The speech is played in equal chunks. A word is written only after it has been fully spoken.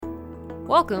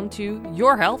Welcome to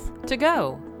Your Health to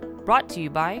Go, brought to you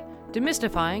by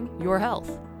Demystifying Your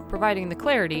Health, providing the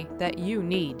clarity that you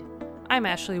need. I'm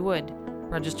Ashley Wood,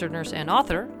 registered nurse and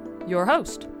author, your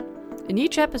host. In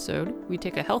each episode, we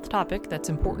take a health topic that's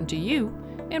important to you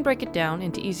and break it down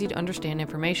into easy-to-understand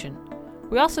information.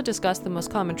 We also discuss the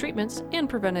most common treatments and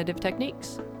preventative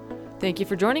techniques. Thank you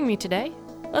for joining me today.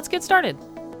 Let's get started.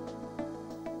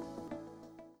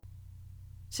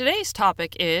 Today's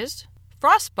topic is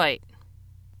frostbite.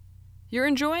 You're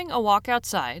enjoying a walk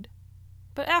outside,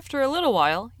 but after a little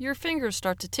while, your fingers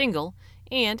start to tingle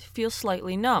and feel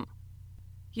slightly numb.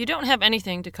 You don't have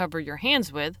anything to cover your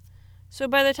hands with, so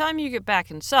by the time you get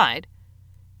back inside,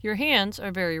 your hands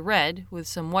are very red with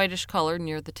some whitish color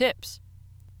near the tips.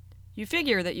 You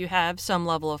figure that you have some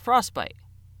level of frostbite.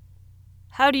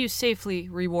 How do you safely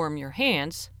rewarm your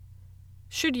hands?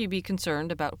 Should you be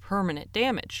concerned about permanent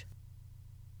damage?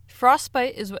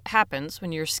 Frostbite is what happens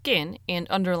when your skin and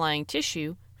underlying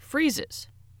tissue freezes.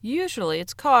 Usually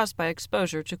it's caused by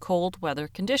exposure to cold weather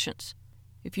conditions.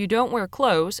 If you don't wear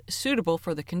clothes suitable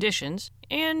for the conditions,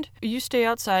 and you stay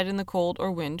outside in the cold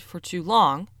or wind for too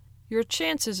long, your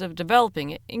chances of developing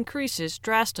it increases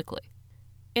drastically.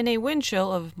 In a wind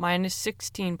chill of minus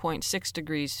 16.6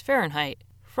 degrees Fahrenheit,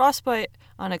 frostbite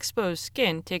on exposed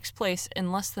skin takes place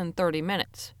in less than 30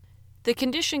 minutes. The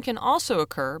condition can also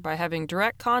occur by having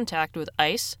direct contact with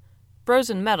ice,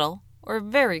 frozen metal, or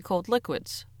very cold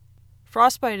liquids.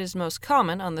 Frostbite is most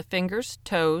common on the fingers,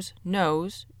 toes,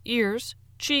 nose, ears,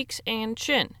 cheeks, and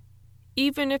chin.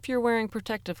 Even if you're wearing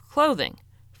protective clothing,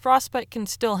 frostbite can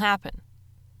still happen.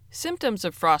 Symptoms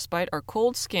of frostbite are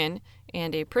cold skin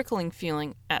and a prickling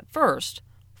feeling at first,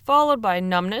 followed by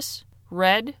numbness,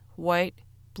 red, white,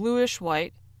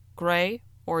 bluish-white, gray,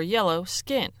 or yellow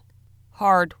skin,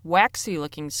 hard,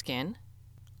 waxy-looking skin,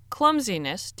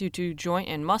 clumsiness due to joint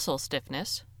and muscle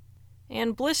stiffness,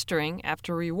 and blistering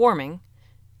after rewarming.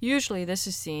 Usually this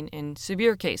is seen in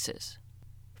severe cases.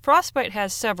 Frostbite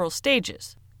has several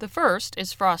stages. The first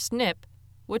is frost nip,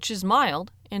 which is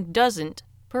mild and doesn't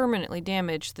permanently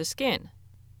damage the skin.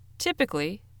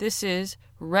 Typically, this is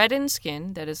reddened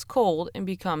skin that is cold and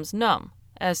becomes numb.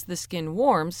 As the skin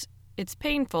warms, it's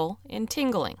painful and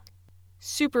tingling.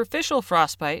 Superficial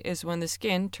frostbite is when the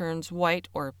skin turns white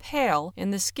or pale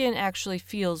and the skin actually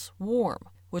feels warm,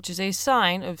 which is a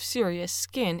sign of serious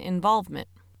skin involvement.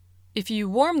 If you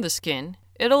warm the skin,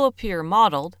 it'll appear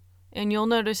mottled, and you'll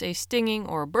notice a stinging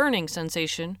or burning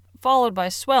sensation followed by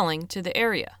swelling to the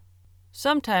area.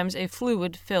 Sometimes a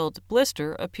fluid-filled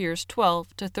blister appears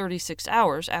 12 to 36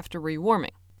 hours after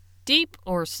rewarming. Deep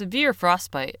or severe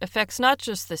frostbite affects not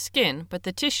just the skin, but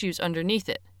the tissues underneath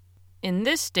it. In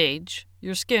this stage,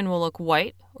 your skin will look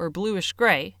white or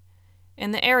bluish-gray,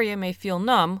 and the area may feel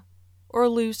numb or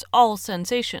lose all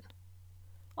sensation.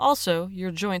 Also,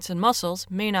 your joints and muscles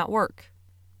may not work.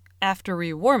 After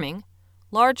rewarming,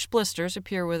 large blisters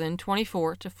appear within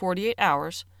 24 to 48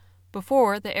 hours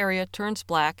before the area turns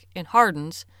black and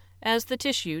hardens as the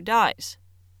tissue dies.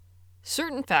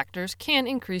 Certain factors can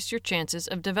increase your chances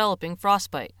of developing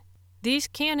frostbite. These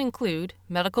can include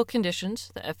medical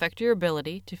conditions that affect your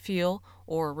ability to feel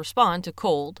or respond to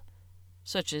cold,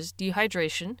 such as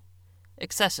dehydration,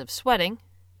 excessive sweating,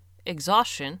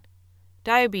 exhaustion,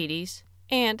 diabetes,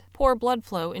 and poor blood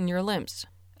flow in your limbs,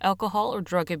 alcohol or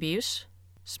drug abuse,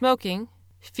 smoking,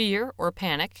 fear or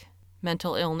panic,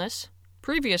 mental illness,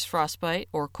 previous frostbite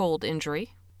or cold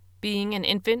injury, being an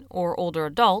infant or older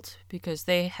adult because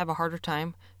they have a harder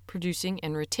time producing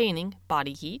and retaining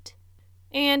body heat,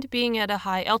 and being at a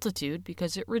high altitude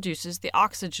because it reduces the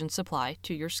oxygen supply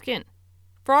to your skin.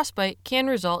 Frostbite can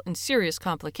result in serious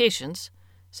complications,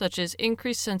 such as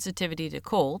increased sensitivity to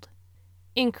cold,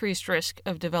 increased risk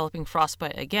of developing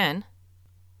frostbite again,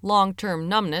 long-term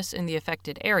numbness in the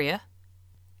affected area,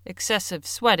 excessive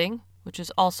sweating, which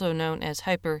is also known as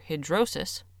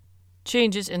hyperhidrosis,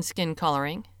 changes in skin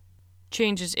coloring,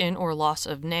 changes in or loss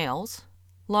of nails,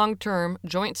 long-term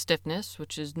joint stiffness,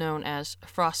 which is known as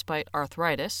frostbite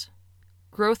arthritis,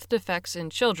 growth defects in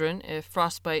children if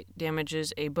frostbite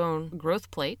damages a bone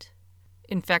growth plate,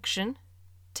 infection,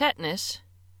 tetanus,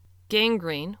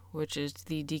 gangrene, which is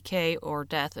the decay or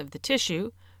death of the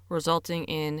tissue resulting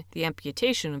in the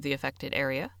amputation of the affected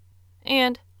area,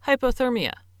 and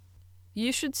hypothermia.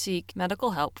 You should seek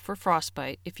medical help for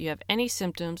frostbite if you have any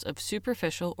symptoms of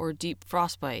superficial or deep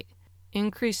frostbite,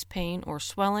 increased pain or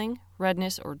swelling,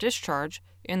 redness or discharge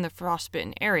in the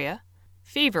frostbitten area,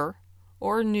 fever,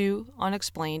 or new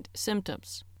unexplained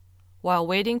symptoms. While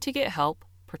waiting to get help,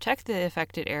 protect the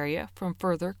affected area from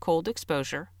further cold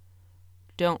exposure,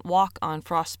 don't walk on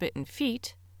frostbitten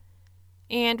feet,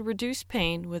 and reduce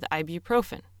pain with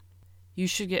ibuprofen. You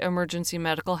should get emergency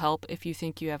medical help if you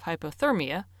think you have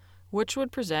hypothermia, which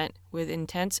would present with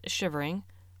intense shivering,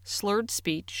 slurred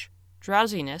speech,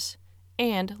 drowsiness,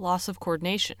 and loss of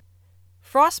coordination.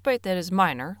 Frostbite that is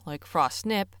minor, like frost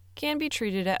nip, can be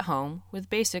treated at home with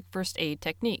basic first aid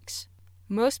techniques.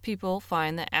 Most people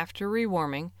find that after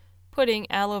rewarming, putting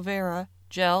aloe vera,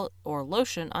 gel, or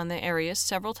lotion on the area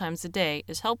several times a day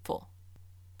is helpful.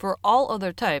 For all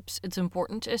other types, it's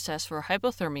important to assess for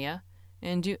hypothermia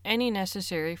and do any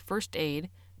necessary first aid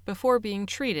before being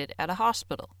treated at a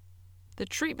hospital. The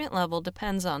treatment level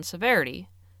depends on severity,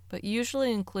 but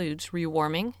usually includes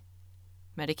rewarming,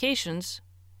 medications,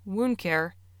 wound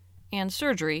care, and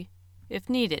surgery if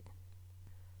needed.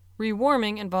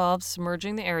 Rewarming involves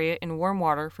submerging the area in warm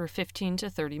water for 15 to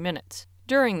 30 minutes.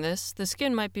 During this, the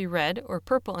skin might be red or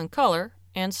purple in color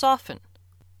and soften.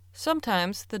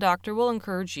 Sometimes the doctor will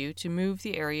encourage you to move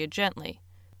the area gently.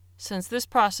 Since this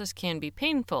process can be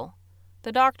painful,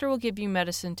 the doctor will give you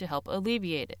medicine to help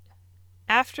alleviate it.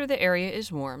 After the area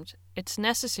is warmed, it's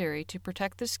necessary to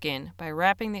protect the skin by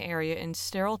wrapping the area in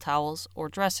sterile towels or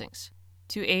dressings.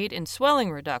 To aid in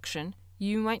swelling reduction,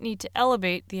 you might need to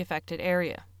elevate the affected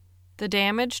area. The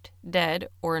damaged, dead,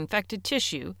 or infected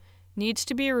tissue needs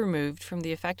to be removed from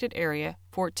the affected area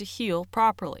for it to heal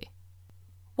properly.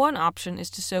 One option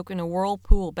is to soak in a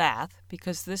whirlpool bath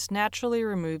because this naturally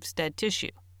removes dead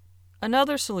tissue.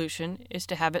 Another solution is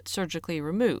to have it surgically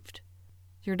removed.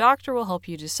 Your doctor will help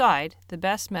you decide the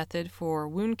best method for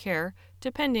wound care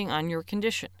depending on your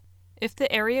condition. If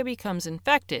the area becomes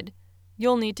infected,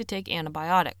 you'll need to take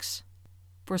antibiotics.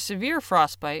 For severe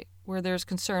frostbite, where there's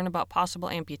concern about possible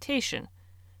amputation,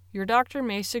 your doctor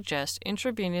may suggest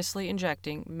intravenously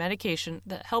injecting medication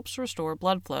that helps restore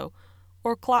blood flow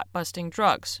or clot-busting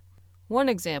drugs. One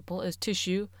example is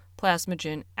tissue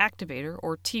plasminogen activator,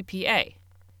 or TPA.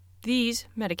 These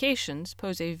medications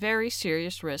pose a very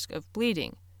serious risk of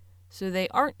bleeding, so they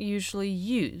aren't usually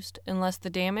used unless the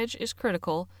damage is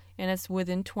critical and it's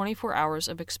within 24 hours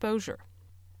of exposure.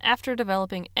 After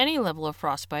developing any level of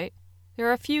frostbite, there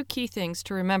are a few key things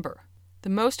to remember. The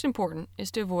most important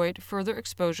is to avoid further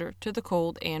exposure to the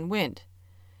cold and wind.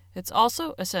 It's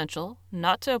also essential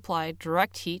not to apply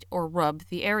direct heat or rub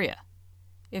the area.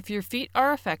 If your feet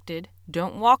are affected,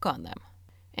 don't walk on them.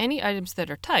 Any items that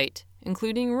are tight,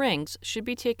 including rings, should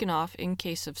be taken off in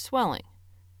case of swelling.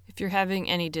 If you're having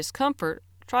any discomfort,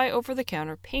 try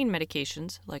over-the-counter pain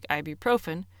medications like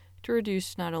ibuprofen to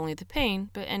reduce not only the pain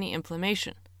but any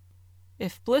inflammation.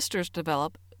 If blisters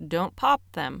develop, don't pop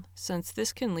them since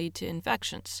this can lead to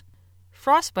infections.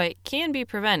 Frostbite can be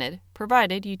prevented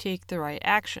provided you take the right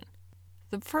action.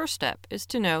 The first step is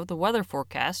to know the weather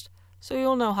forecast so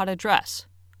you'll know how to dress.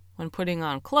 When putting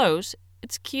on clothes,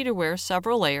 it's key to wear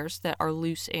several layers that are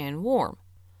loose and warm.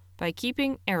 By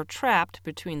keeping air trapped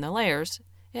between the layers,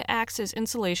 it acts as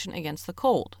insulation against the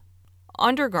cold.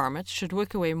 Undergarments should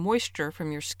wick away moisture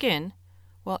from your skin,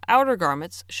 while outer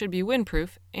garments should be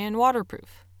windproof and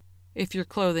waterproof. If your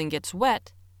clothing gets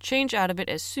wet, change out of it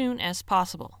as soon as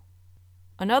possible.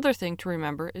 Another thing to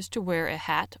remember is to wear a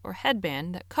hat or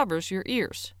headband that covers your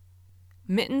ears.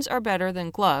 Mittens are better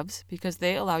than gloves because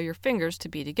they allow your fingers to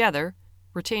be together,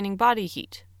 retaining body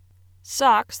heat.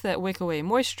 Socks that wick away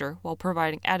moisture while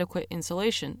providing adequate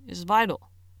insulation is vital.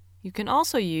 You can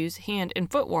also use hand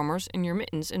and foot warmers in your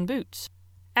mittens and boots.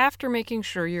 After making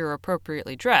sure you're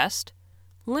appropriately dressed,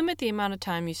 limit the amount of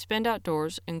time you spend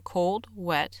outdoors in cold,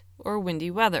 wet, or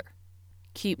windy weather.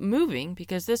 Keep moving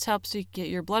because this helps you get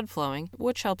your blood flowing,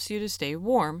 which helps you to stay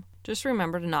warm. Just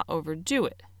remember to not overdo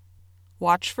it.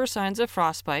 Watch for signs of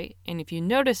frostbite, and if you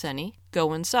notice any,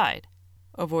 go inside.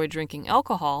 Avoid drinking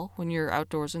alcohol when you're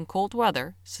outdoors in cold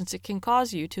weather, since it can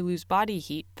cause you to lose body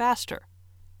heat faster.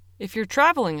 If you're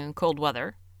traveling in cold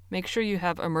weather, make sure you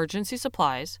have emergency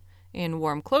supplies and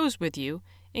warm clothes with you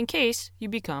in case you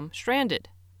become stranded.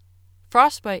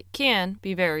 Frostbite can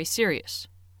be very serious,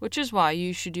 which is why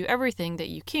you should do everything that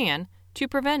you can to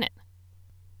prevent it.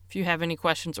 If you have any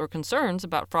questions or concerns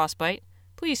about frostbite,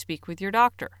 please speak with your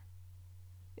doctor.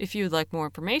 If you would like more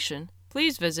information,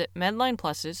 please visit Medline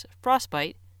Plus's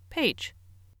Frostbite page.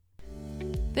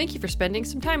 Thank you for spending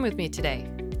some time with me today.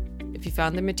 If you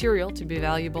found the material to be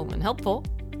valuable and helpful,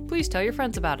 please tell your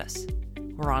friends about us.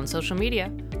 We're on social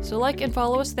media, so like and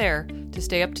follow us there to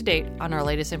stay up to date on our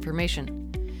latest information.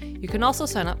 You can also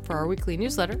sign up for our weekly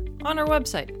newsletter on our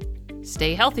website.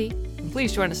 Stay healthy, and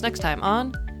please join us next time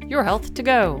on Your Health to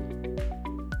Go.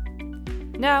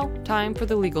 Now, time for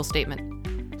the legal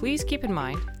statement. Please keep in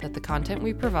mind that the content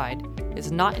we provide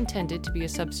is not intended to be a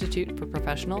substitute for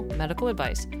professional medical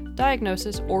advice,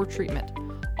 diagnosis, or treatment.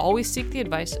 Always seek the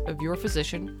advice of your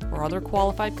physician or other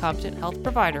qualified competent health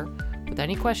provider with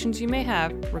any questions you may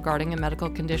have regarding a medical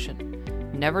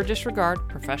condition. Never disregard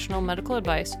professional medical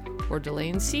advice or delay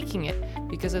in seeking it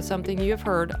because of something you have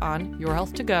heard on Your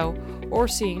Health to Go or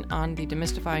seen on the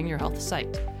Demystifying Your Health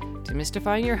site.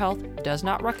 Demystifying Your Health does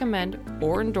not recommend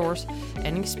or endorse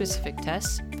any specific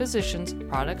tests, physicians,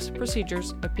 products,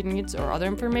 procedures, opinions, or other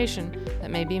information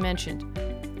that may be mentioned.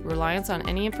 Reliance on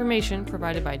any information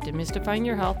provided by Demystifying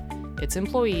Your Health, its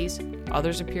employees,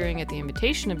 others appearing at the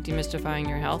invitation of Demystifying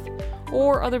Your Health,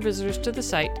 or other visitors to the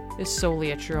site is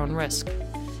solely at your own risk.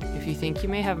 If you think you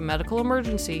may have a medical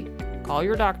emergency, call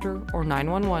your doctor or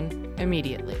 911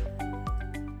 immediately.